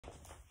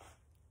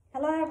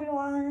Hello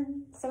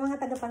everyone! Sa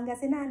mga taga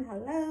Pangasinan,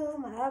 hello!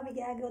 Maabi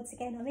giagot si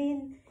Ken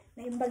namin.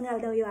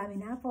 Naimbangal daw yung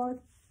amin hapon.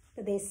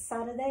 Today's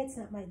Saturday, it's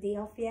not my day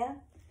off yet.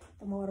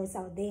 Tomorrow is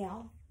our day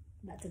off.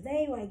 But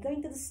today we're going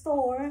to the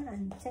store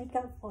and check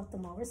out for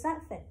tomorrow's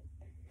outfit.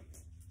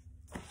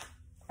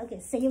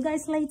 Okay, see you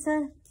guys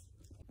later.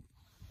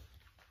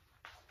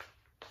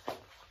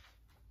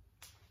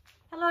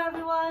 Hello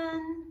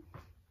everyone!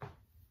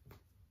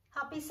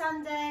 Happy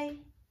Sunday!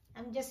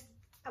 I'm just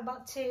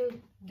about to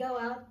go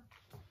out.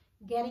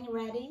 Getting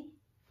ready.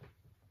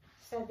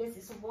 So this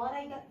is what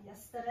I got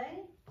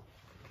yesterday.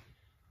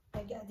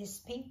 I got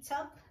this pink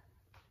top,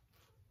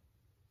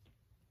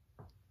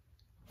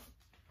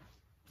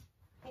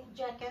 pink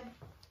jacket,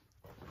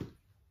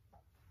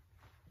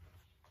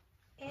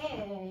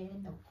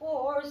 and of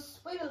course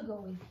we will go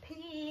with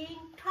pink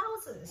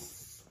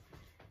trousers.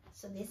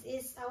 So this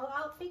is our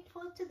outfit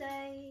for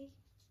today.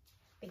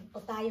 Pink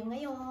po tayo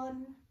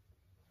ngayon.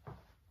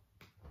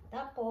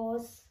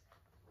 Tapos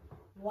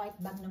white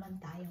bag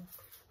naman tayo.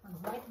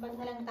 Mag-white bag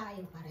na lang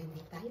tayo para hindi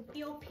tayo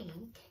pure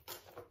pink.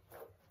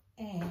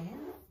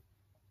 And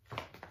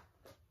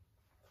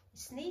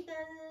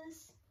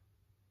sneakers.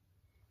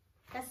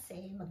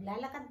 Kasi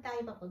maglalakad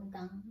tayo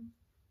papuntang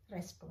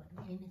restaurant.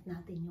 Init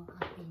natin yung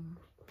ating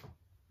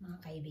mga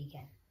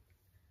kaibigan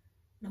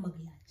na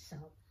mag-lunch. So,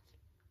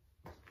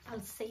 I'll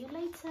see you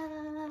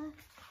later.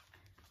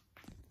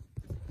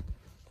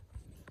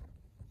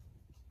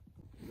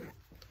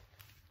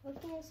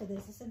 Okay, so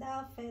this is the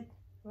outfit.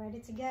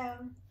 Ready to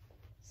go.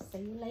 See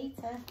you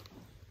later.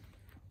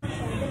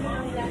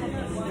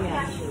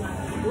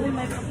 Uy,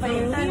 may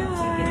papaitan.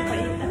 Chicken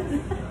paitan.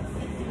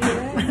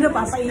 Ano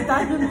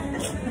papaitan?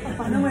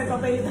 Paano may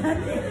papaitan?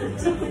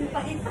 Chicken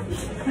paitan.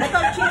 Ito,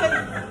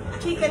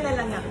 chicken na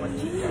lang ako.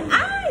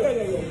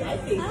 Ay,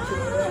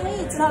 picture.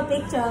 It's not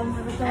picture. I'm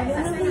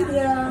recording a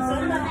video.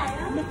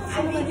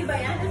 Video ba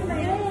yan?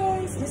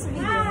 Yes, just a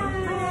video.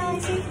 Hi,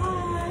 say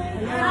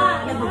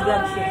hi.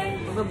 Nag-vlog siya.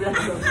 Nag-vlog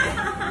siya.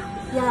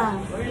 Yeah.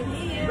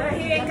 We're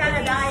here in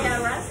Canada,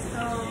 Yaras.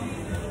 So,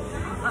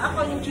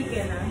 ako yung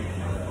chicken, ha?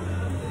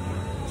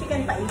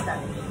 Chicken paitan.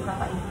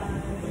 Papaitan.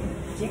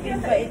 Chicken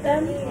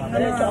paitan?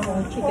 Ano ito ako?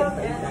 Chicken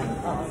paitan.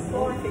 Oo.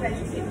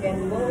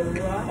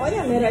 O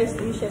yan, may rice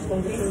dishes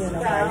kung gusto nyo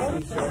na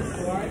rice dishes.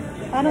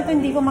 Paano ito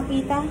hindi ko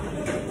makita?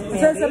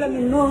 Saan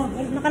salamin mo?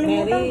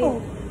 Nakalimutan ko.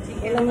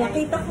 Ilang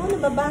nakita ko,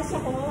 nababasa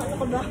ko. Ano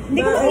ko ba?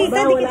 Hindi ko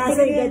makita. Wala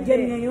sa edad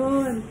dyan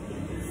ngayon.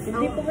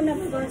 Hindi ko pa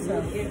nababasa.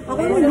 Ako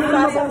yung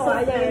nababasa ko.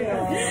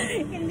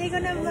 Hindi ko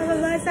na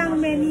mababasa ang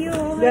menu.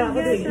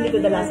 Hindi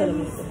ko dala sa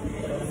lamin ko.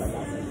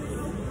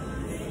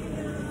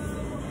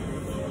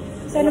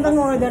 Saan bang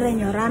orderin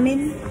nyo?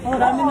 Ramen? Oh,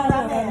 ramen na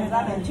ramen.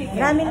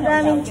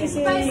 Ramen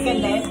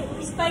chicken.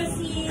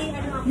 Spicy,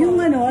 Yung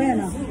ano,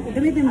 ayan o.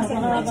 Gamitin mo. chicken.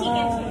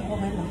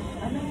 Okay lang.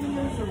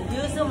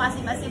 Yuzu,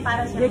 masi-masi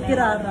para sa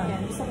Kirara.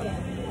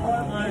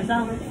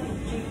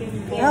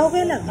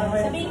 Okay lang.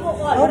 Sabihin ko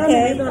ko.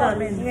 Okay.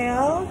 Ramen.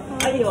 Well,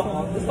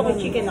 Ayoko. Gusto ko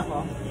chicken ako.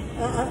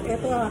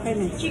 ito akin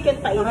eh. Chicken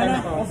paitan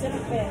ako.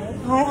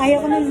 Ayaw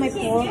ko nun may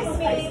pork.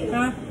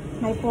 Ha?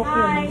 May pork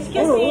yun.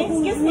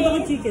 Excuse me.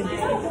 Chicken.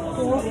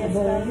 Pork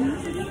bone.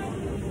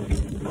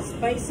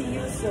 Spicy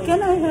yuzu.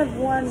 Can I have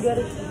one? Get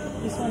it,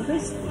 this one,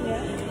 please.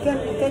 Yeah.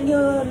 Can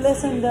you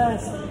lessen the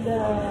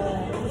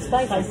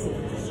spicy?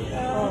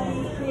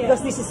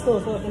 Because this is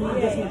too, so can you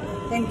just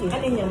thank you.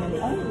 Alin yan?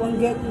 One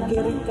get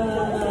it ito.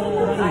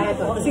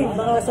 kasi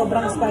baka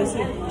sobrang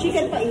spicy.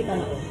 Chicken paitan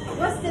ako.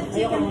 What's the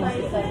chicken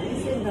paitan?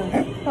 Is it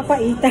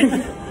Papaitan.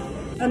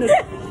 Ano?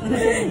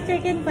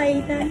 Chicken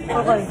paitan.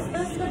 Okay.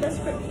 That's the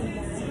description.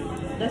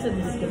 That's a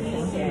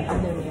description.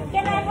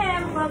 Can I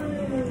have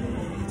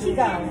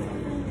Ikaw.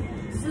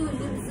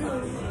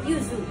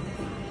 yuzu?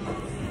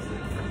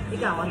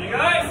 Ikaw.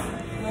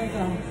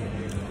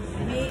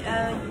 May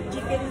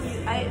chicken,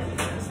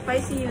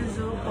 spicy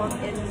yuzu, pork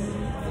and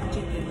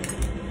chicken.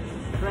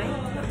 Right?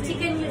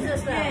 Chicken yuzu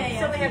as well.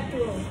 Yeah. So we have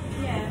two.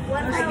 Yeah.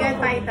 One chicken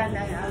paitan.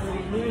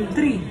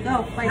 Three.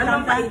 No,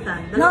 Dalawang paitan.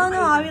 No,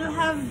 I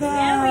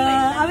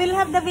will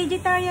have the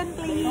vegetarian,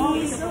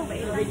 please.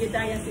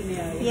 Vegetarian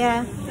siniya.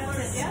 Yeah.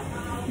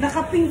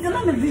 Nakapink ka na,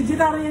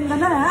 nag-vegetarian ka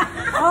na ha?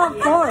 Of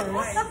course.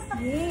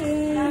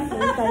 Yay.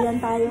 Vegetarian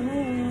tayo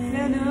ngayon.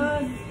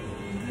 Ganun.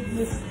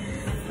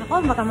 Ako,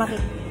 baka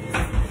makita.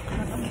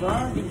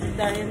 Ba,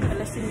 vegetarian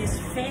pala si Miss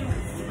Feng.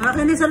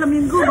 Akin ni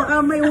salamin ko, baka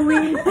may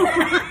uwi.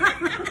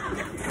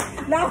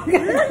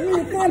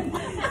 Nakagalitan.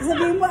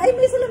 Sabihin mo, ay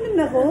may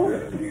salamin ako.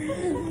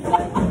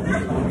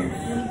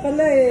 Yan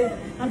pala eh.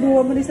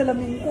 Anuwa mo ni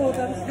salamin ko.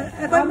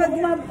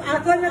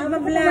 Ako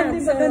nagbablog.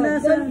 So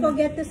don't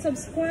forget to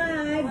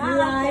subscribe,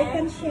 like,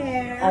 and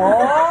share.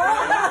 Oh!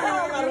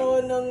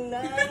 Marunong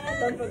na.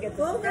 Don't forget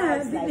to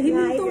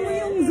Hininto mo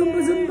yung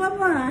zumba-zumba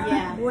mo ha.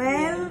 Yeah.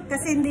 Well,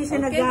 kasi hindi siya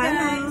Okay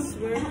nag-ano. guys,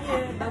 we're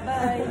here.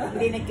 Bye-bye.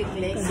 Hindi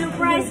nagkiklik.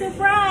 Surprise,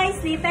 surprise!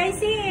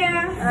 Tita's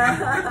here!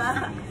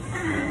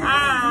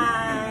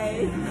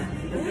 Hi!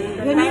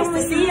 Nice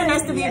to see you.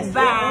 Nice to be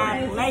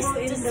back. Nice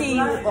to see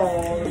you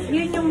all.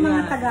 Yun yung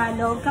mga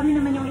Tagalog. Kami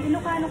naman yung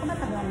Ilocano ko na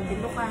Tagalog.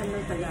 paano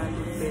Tagalog?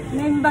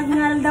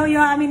 Naimbagnal daw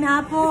yung amin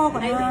apo.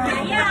 Ay,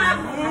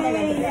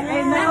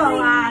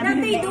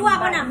 Nanti dua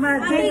ko na.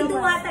 Nanti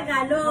dua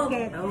Tagalog.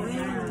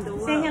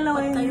 Say hello.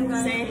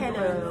 Say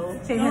hello.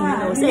 Say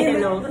hello. Say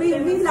hello.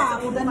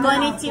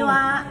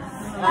 Konnichiwa.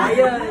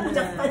 Ayun.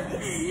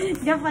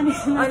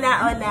 Japanese na. Hola,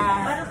 hola.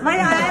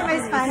 May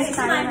Spanish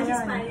tayo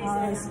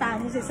ngayon.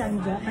 Spanish is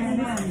ang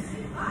Japanese.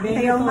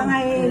 Ito yung mga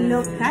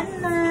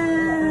Ilocana.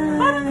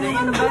 Parang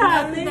ano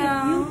pala,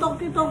 yung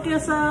Tokyo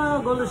sa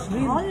Golos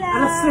Green. Hola.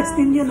 Alas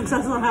 16 yun,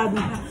 nagsasarado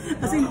na.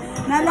 Kasi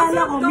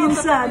naalala ko,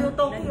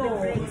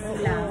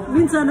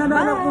 minsan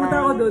naalala ko punta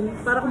ako doon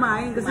para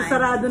kumain kasi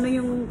sarado na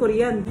yung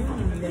Korean.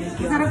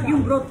 Sarap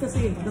yung broth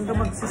kasi, doon ka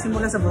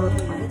magsisimula sa broth.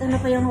 Ito na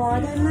pa yung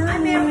order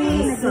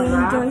namin.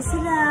 Nag-enjoy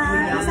sila.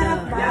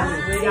 Masarap ba?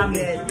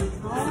 Yummy.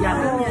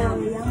 Yummy.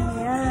 Yummy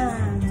yan.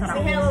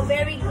 We have a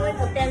very good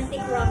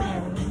authentic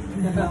ramen.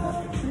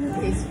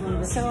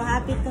 So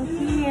happy to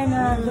hear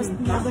na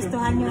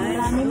nagustuhan yung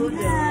ramen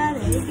nila.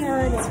 Very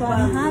good. That's what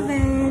I'm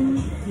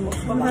having.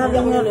 I'm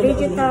having a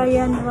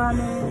vegetarian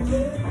ramen.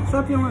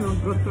 Sarap yung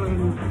broth ko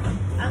rin.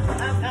 Ang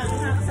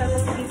sarap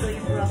dito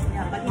yung broth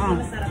niya. Pag hindi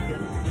masarap yun.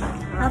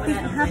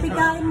 Happy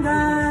kain,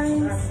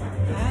 guys.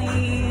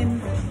 Kain.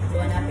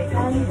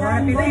 Kain,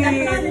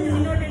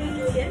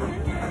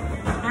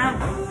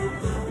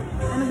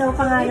 Ano daw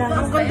pangalan?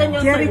 Ang ganda niyo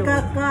Jerry sa'yo.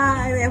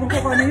 Kaka, ewan ko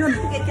kung ano yun.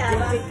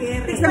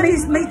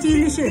 May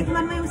chili siya eh.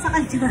 Tikman mo yung sa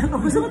kanya.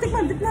 Gusto mo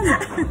tikman.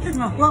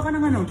 Kuha ka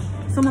ng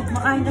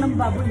makain ka ng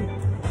baboy.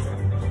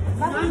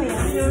 Bakit mo yan?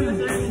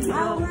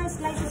 Mga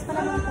slices pa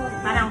naman po.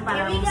 Parang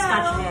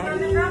scotch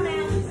egg.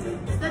 Ramen.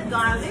 Is that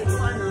garlic o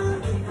ano?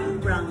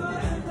 Brown.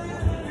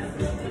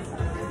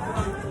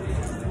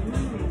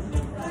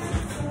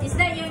 Is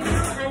that your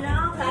new,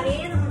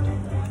 Karin?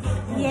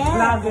 Yes.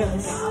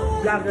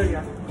 Vlogger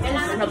yan.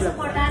 Kailangan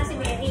i-supportahan si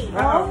Mary.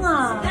 Oo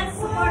nga. Let's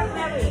support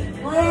Mary.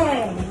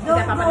 Go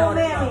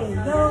Mary.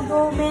 Go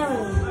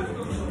Mary.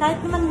 Kahit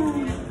naman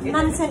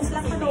nonsense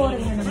lang,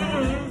 panoorin nyo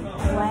naman.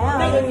 Wow.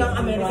 Ngayon lang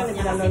Amerika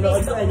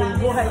naglalalood. So, yung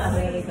buhay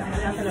Amerika.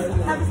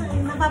 Tapos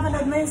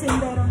napapanood mo yung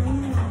sendero na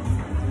yun.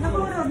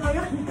 Napapanood mo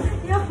yun.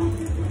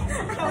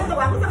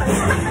 Tawa ko sa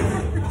kanila.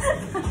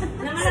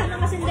 Nanganak na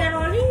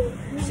kasinderoli.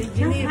 Si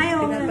Ginny,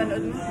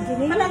 pinapanood mo?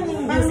 Parang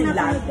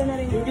napanood ko na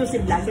rin. Yung Juicy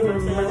Black, yung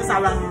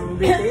mag-asawang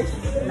British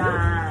na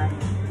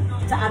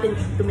sa atin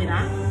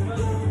tumira.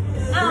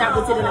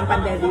 Inabot sila ng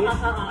pandemic.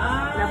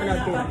 Napanood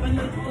ko yun.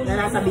 Na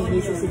nasa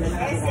BBC sila.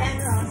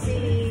 Si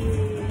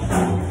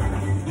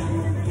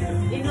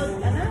Inut,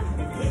 ano?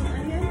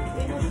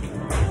 Inut.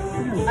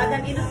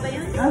 Adan Inut ba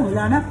yan?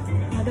 Wala na.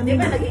 Di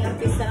ba naging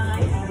artista na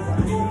ngayon?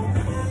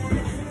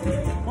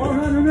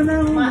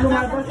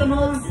 Lumabas sa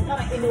mga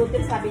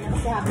inutil, sabi niya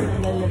kasi habang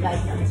naglalagay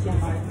ano siya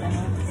art.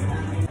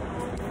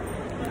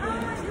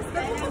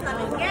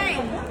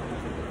 Game.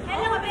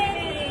 Hello,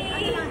 baby.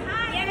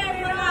 Here are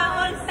your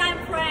old-time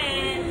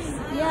friends.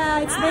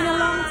 Yeah, it's been a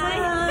long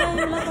time.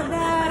 Look at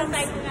that.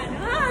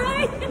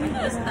 Hi.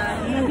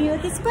 Mga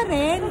beauties pa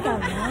rin.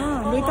 Come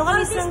on. Dito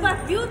kami sa... But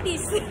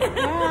beauties.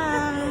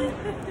 Yeah.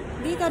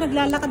 Dito,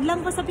 naglalakad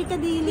lang po sa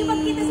Piccadilly. Di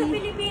magkita sa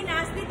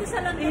Pilipinas, dito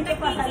sa London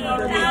nagkikita.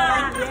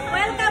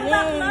 Welcome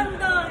back,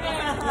 London.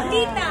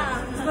 Tita.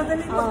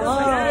 Oo.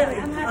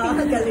 Ang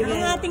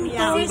ating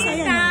tours. Si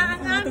Ayan. Tita,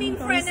 ang aming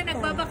friend na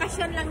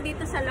nagbabakasyon lang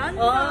dito sa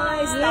London.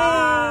 Yay!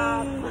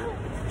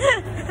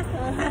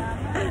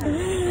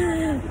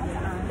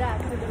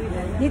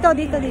 Dito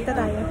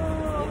tayo.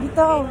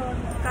 Dito.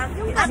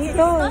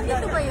 Dito.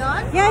 Dito ba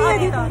yun? Yeah,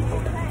 dito.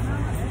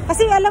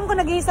 Kasi alam ko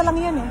nag-iisa lang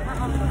yun eh.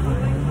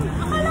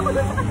 Akala ko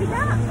doon sa kabila.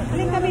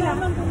 Aling kabila.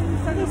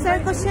 Sa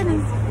circus yan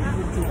eh.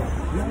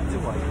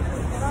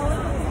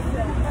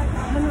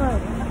 Manuel,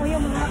 ako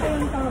yung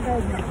tour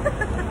guide.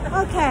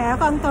 Okay,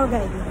 ako ang tour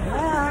guide.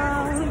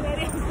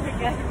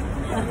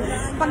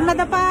 Pag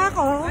nadapa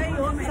ako,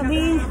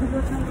 sabihin.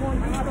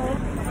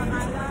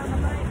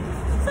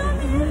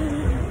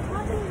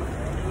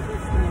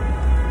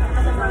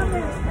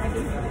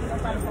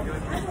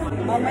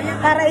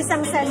 Para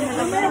isang cell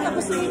na lang.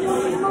 Tapos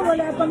inumin mo,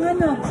 wala pang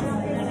ano.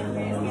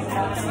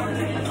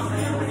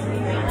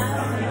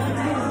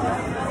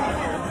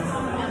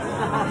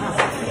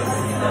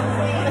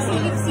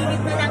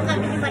 Pasilip-silip na lang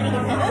kami ni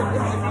Marita.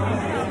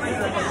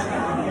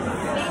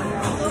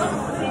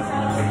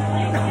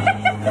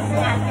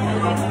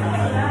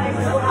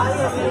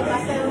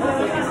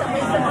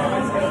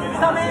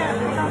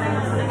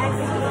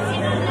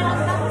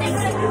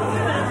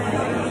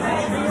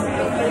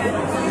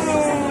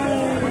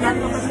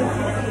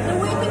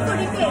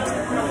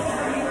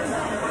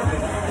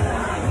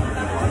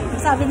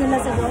 Sabi nila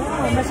sa doon,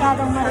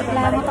 masyadong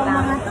mareklamo tong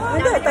mga to.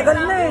 Hindi, tagal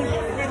na eh.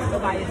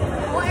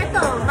 O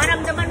eto,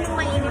 maramdaman mong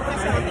mainit na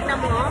siya. Tingnan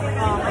mo.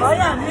 Oh,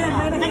 yan.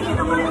 May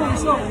nakikita mo yung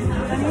usok.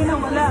 Kanina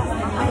wala.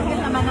 Mainit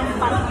naman ang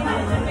parang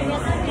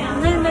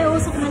Ngayon may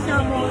usok na siya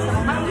mo.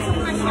 parang gusto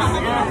mo na siya.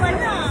 Kanina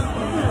wala.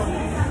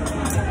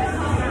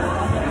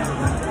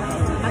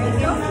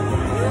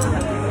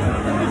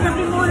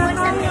 Pikapi muna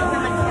tayo.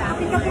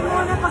 Pikapi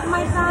muna pag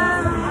may sa...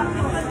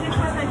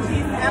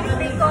 Tapos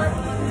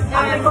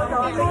Apricot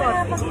daw,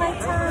 apricot. Pag may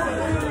time.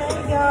 There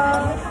you go.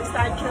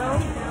 Pistachio.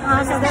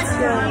 So that's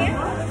good.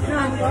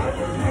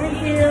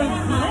 Thank you.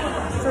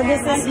 So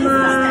this is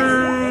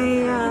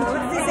my,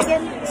 what's this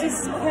again?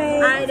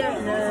 Cheesecake. I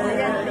don't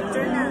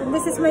know.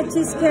 This is my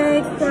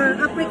cheesecake,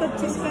 apricot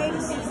cheesecake.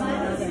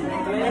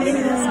 And this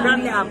is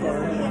Bromley apple.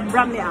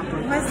 Bromley apple.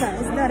 What's that?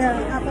 Is that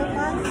an apple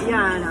pie?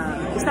 Yeah, no.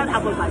 It's not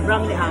apple pie,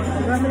 Bromley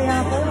apple. Bromley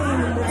apple.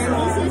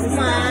 This is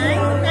my,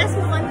 last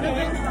one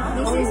here.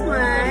 This is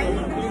my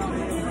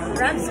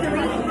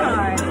raspberry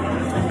tart.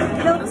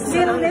 Looks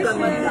delicious.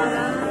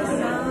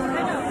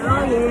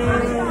 Oh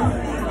yeah.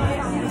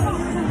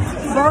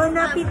 Bon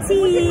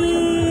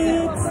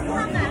appetit!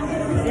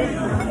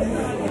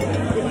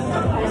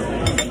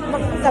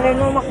 Sabi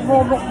mo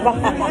makmumukbang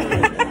ako.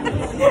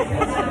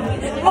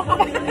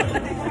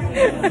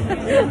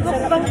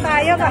 Mukbang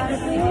tayo ka.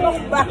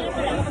 Mukbang.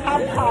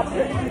 Hap-hap.